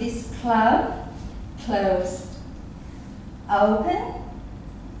 We do this cloud, close, open,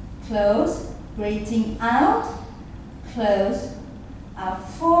 close, breathing out. Close, out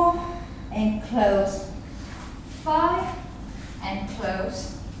 4 and close, 5 and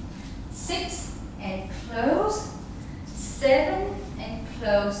close, 6 and close, 7 and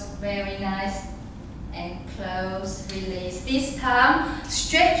close. Very nice. And close, release. This time,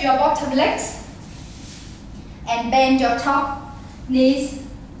 stretch your bottom legs and bend your top knees,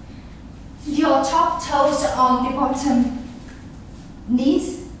 your top toes on the bottom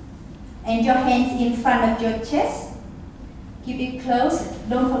knees, and your hands in front of your chest. Keep it close.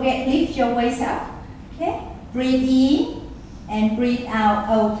 Don't forget, lift your waist up. Okay? Breathe in and breathe out,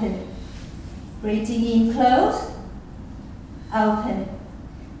 open. Breathing in, close, open.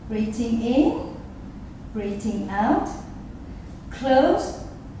 Breathing in, breathing out, close,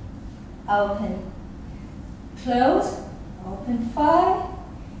 open. Close, open 5,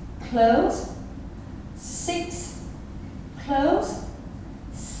 close, 6, close,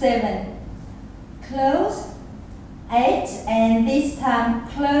 7, close, 8, and this time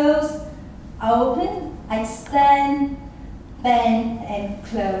close, open, extend, bend and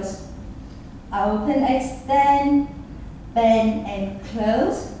close. Open, extend, bend and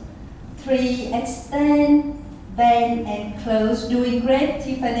close. 3, extend, bend and close. Doing great,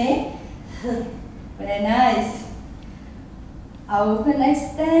 Tiffany. Very nice. Open,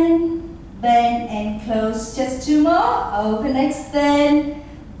 extend, bend and close. Just 2 more. Open, extend,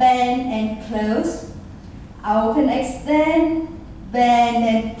 bend and close. Open, extend, bend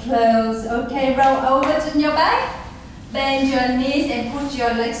and close. Okay, roll over to your back. Bend your knees and put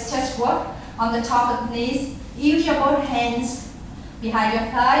your legs just work on the top of the knees. Use your both hands behind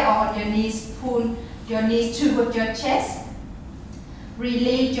your thigh or on your knees. Pull your knees toward your chest.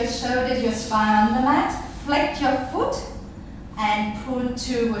 Release your shoulders, your spine on the mat. Flex your foot and pull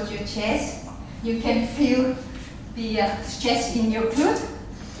towards your chest. You can feel the stretch in your glute.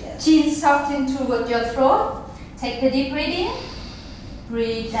 soften toward your throat. Take a deep breath in.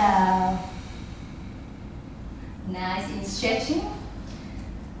 Breathe out. Nice in stretching.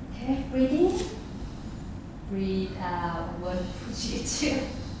 Okay, breathe in. Breathe out. One push it too.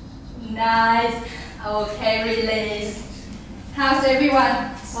 Nice. Okay, release. How's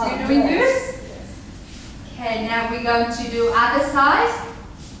everyone? Still doing good? Okay, now we're going to do other side.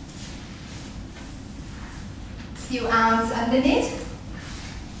 Still arms underneath.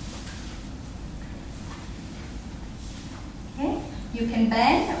 Okay, you can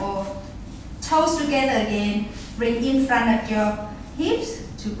bend or toes together again. Bring in front of your hips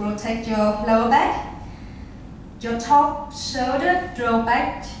to protect your lower back. Your top shoulder draw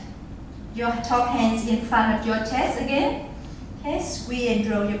back. Your top hands in front of your chest again. Okay, squeeze and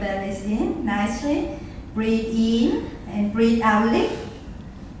draw your bellies in nicely. Breathe in and breathe out, lift.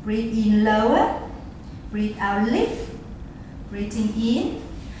 Breathe in, lower. Breathe out, lift. Breathing in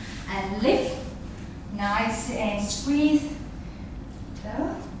and lift. Nice and squeeze.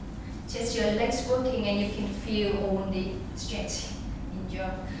 So, just your legs working and you can feel all the stretch in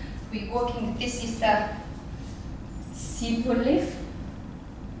your quick working. This is the simple lift.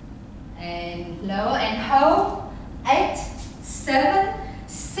 And lower and hold. 8, 7,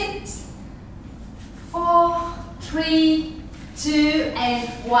 6, 4, 3, 2, and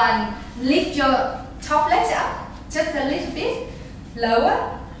 1. Lift your top legs up just a little bit.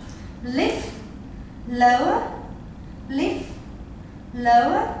 Lower, lift, lower, lift,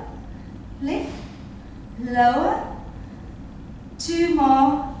 lower, lift, lower. 2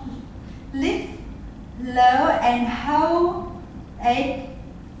 more. Lift, lower, and hold. 8,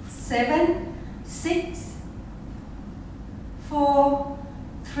 7, 6, 4,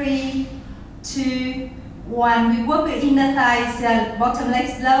 3, 2, 1. We work with inner thighs, bottom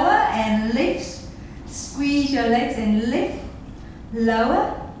legs lower and lift. Squeeze your legs and lift.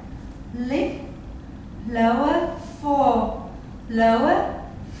 Lower, lift, lower. 4, lower.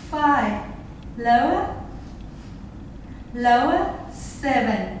 5, lower, lower.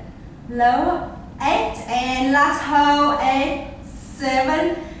 7, lower. 8, and last hold. 8,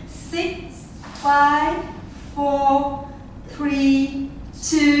 7, 6, 5, 4, 3,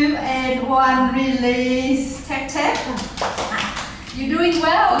 2, and 1. Release. Tap, tap. You're doing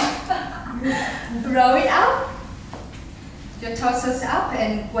well. Roll it up. Your torso's up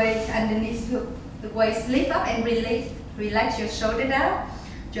and weight underneath the waist. Lift up and release. Relax your shoulder down.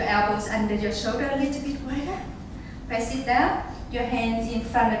 Your elbows under your shoulder a little bit wider. Press it down. Your hands in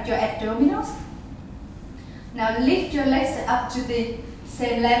front of your abdominals. Now lift your legs up to the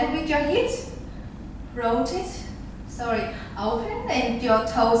same level with your hips. Rotate. Open and your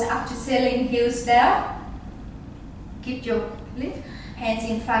toes up to ceiling, heels down. Keep your lift. Hands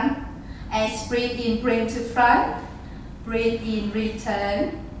in front. As breathe in, bring to front. Breathe in,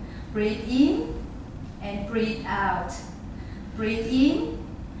 return. Breathe in and breathe out. Breathe in,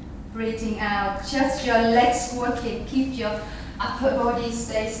 breathing out. Just your legs working. Keep your upper body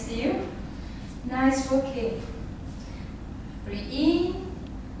stay still. Nice working. Breathe in,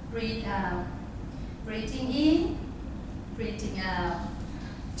 breathe out. Breathing in, breathing out.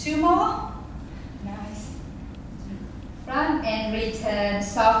 2 more. Nice. Front and return.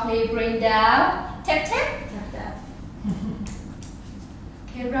 Softly bring down. Tap, tap. Tap, tap.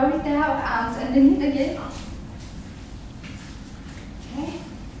 Okay, roll it down. Arms underneath again. Okay.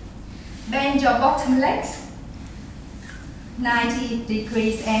 Bend your bottom legs. 90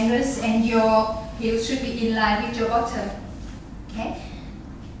 degrees angles and your heels should be in line with your bottom. Okay.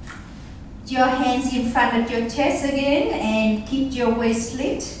 Your hands in front of your chest again and keep your waist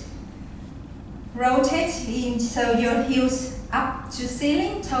lift. Rotate in so your heels up to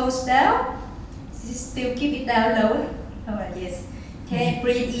ceiling, toes down. Still keep it down lower. Alright, yes. Okay,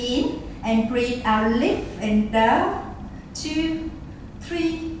 breathe in and breathe out, lift and down. 2,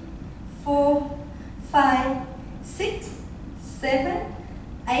 3, 4, 5, 6, 7,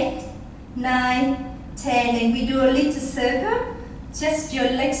 8, 9, 10. And we do a little circle. Just your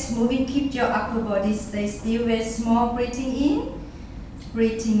legs moving, keep your upper body stay still, very small. Breathing in,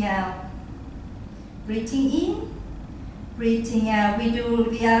 breathing out. Breathing in, breathing out. We do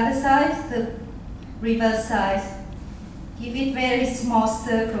the other side, the reverse side. Give it very small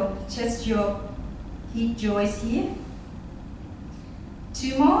circle, just your hip joints here.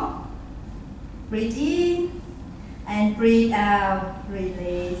 2 more. Breathe in and breathe out.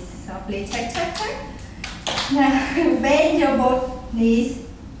 Release. Softly tap, tap, tap. Now bend your both knees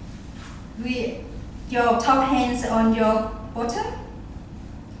with your top hands on your bottom.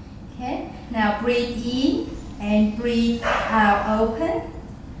 Okay. Now breathe in and breathe out, open.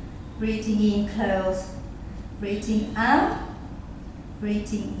 Breathing in, close. Breathing out,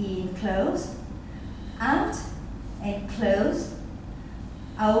 Breathing in, close, out, and close,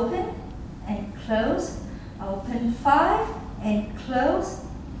 open, and close, open, 5, and close,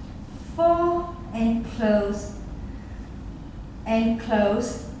 4, and close,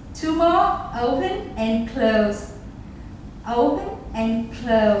 2 more, open, and close, open, and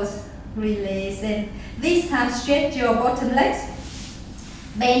close, release, and this time stretch your bottom legs,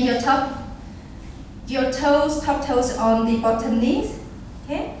 bend your toes, top toes on the bottom knees,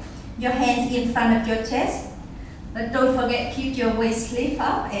 okay? Your hands in front of your chest, but don't forget keep your waist lift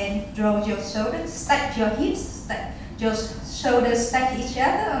up and draw your shoulders, stack your hips, stack your shoulders stack each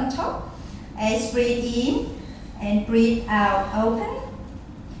other on top. As breathe in and breathe out, open,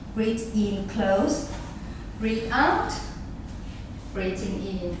 breathe in, close, breathe out, breathing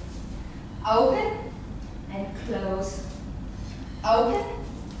in, open and close, open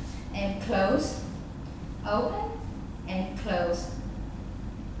and close, open and close,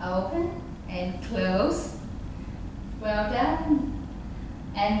 open and close. Well done.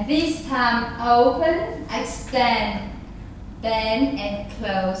 And this time open, extend, bend and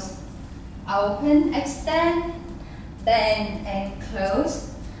close, open, extend, bend and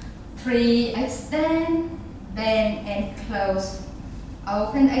close, 3, extend, bend and close,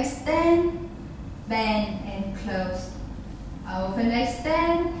 open, extend, bend and close, open,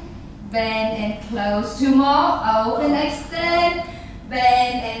 extend, bend and close, 2 more, open, extend,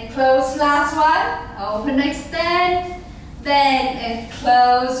 bend and close, last one, open, extend, bend and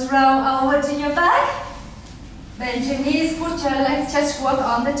close, roll over to your back, bend your knees, put your legs, just work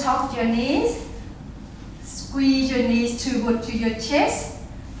on the top of your knees, squeeze your knees toward to your chest,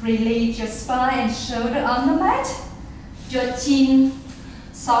 release your spine and shoulder on the mat, your chin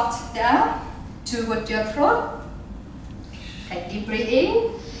soft down toward your throat, take deep breath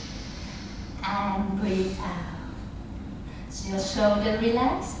in, and breathe out. So your shoulder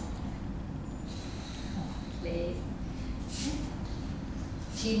relax. Please.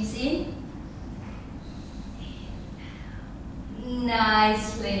 Chin's in.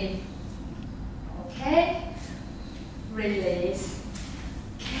 Nicely. Okay. Release.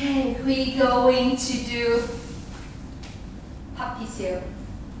 Okay, we're going to do puppy seal.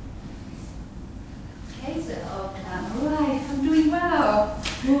 Okay, so alright, I'm doing well.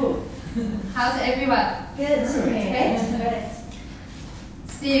 Good. How's everyone? Good. Okay.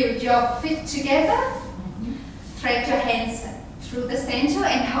 Still your feet together. Thread your hands through the center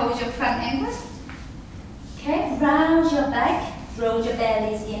and hold your front ankles. Okay, round your back, roll your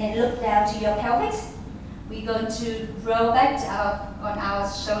bellies in and look down to your pelvis. We're going to roll back on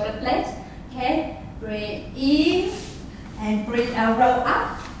our shoulder blades. Okay, breathe in and breathe out, roll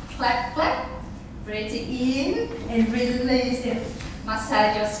up, clap, clap. Breathing in and release it.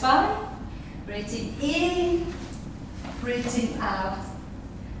 Massage your spine. Breathing in, breathing out.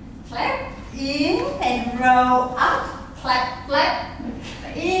 Clap in and roll up. Clap, clap.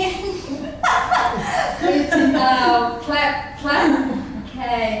 In. Breathing out. Clap, clap.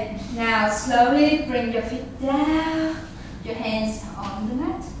 Okay. Now slowly bring your feet down. Your hands on the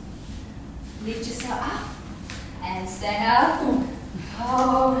mat. Lift yourself up and stand up.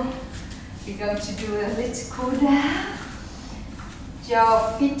 Oh. We're going to do a little cool down.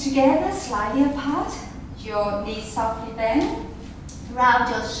 Your feet together, slightly apart. Your knees softly bend. Round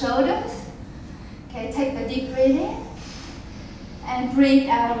your shoulders. Okay, take the deep breath in. And breathe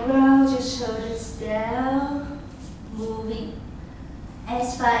out, round your shoulders down. Moving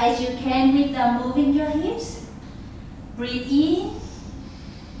as far as you can without moving your hips. Breathe in.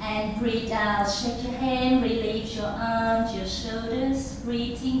 And breathe out. Shake your hand, release your arms, your shoulders.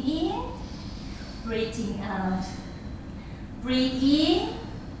 Breathing in. Breathing out. Breathe in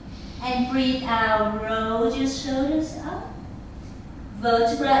and breathe out. Roll your shoulders up.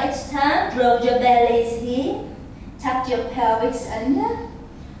 Vertebra extend. Roll your bellies in. Tuck your pelvis under.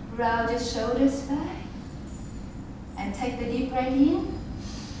 Round your shoulders back. And take the deep breath in.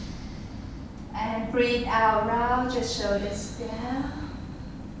 And breathe out. Round your shoulders down.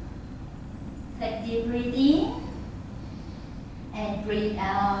 Take deep breath in. And breathe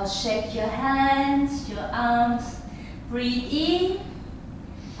out, shake your hands, your arms, breathe in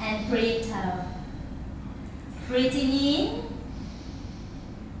and breathe out. Breathing in,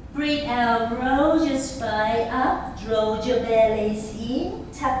 breathe out, roll your spine up, roll your bellies in,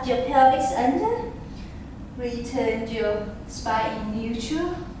 tuck your pelvis under, return your spine in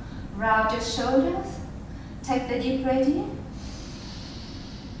neutral, round your shoulders, take the deep breath in.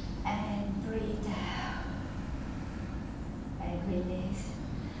 Release.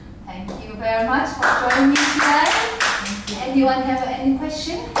 Thank you very much for joining me today. Anyone have any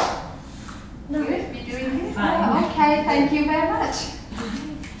question? No. Good? We're doing good? Fine. Okay, thank you very much.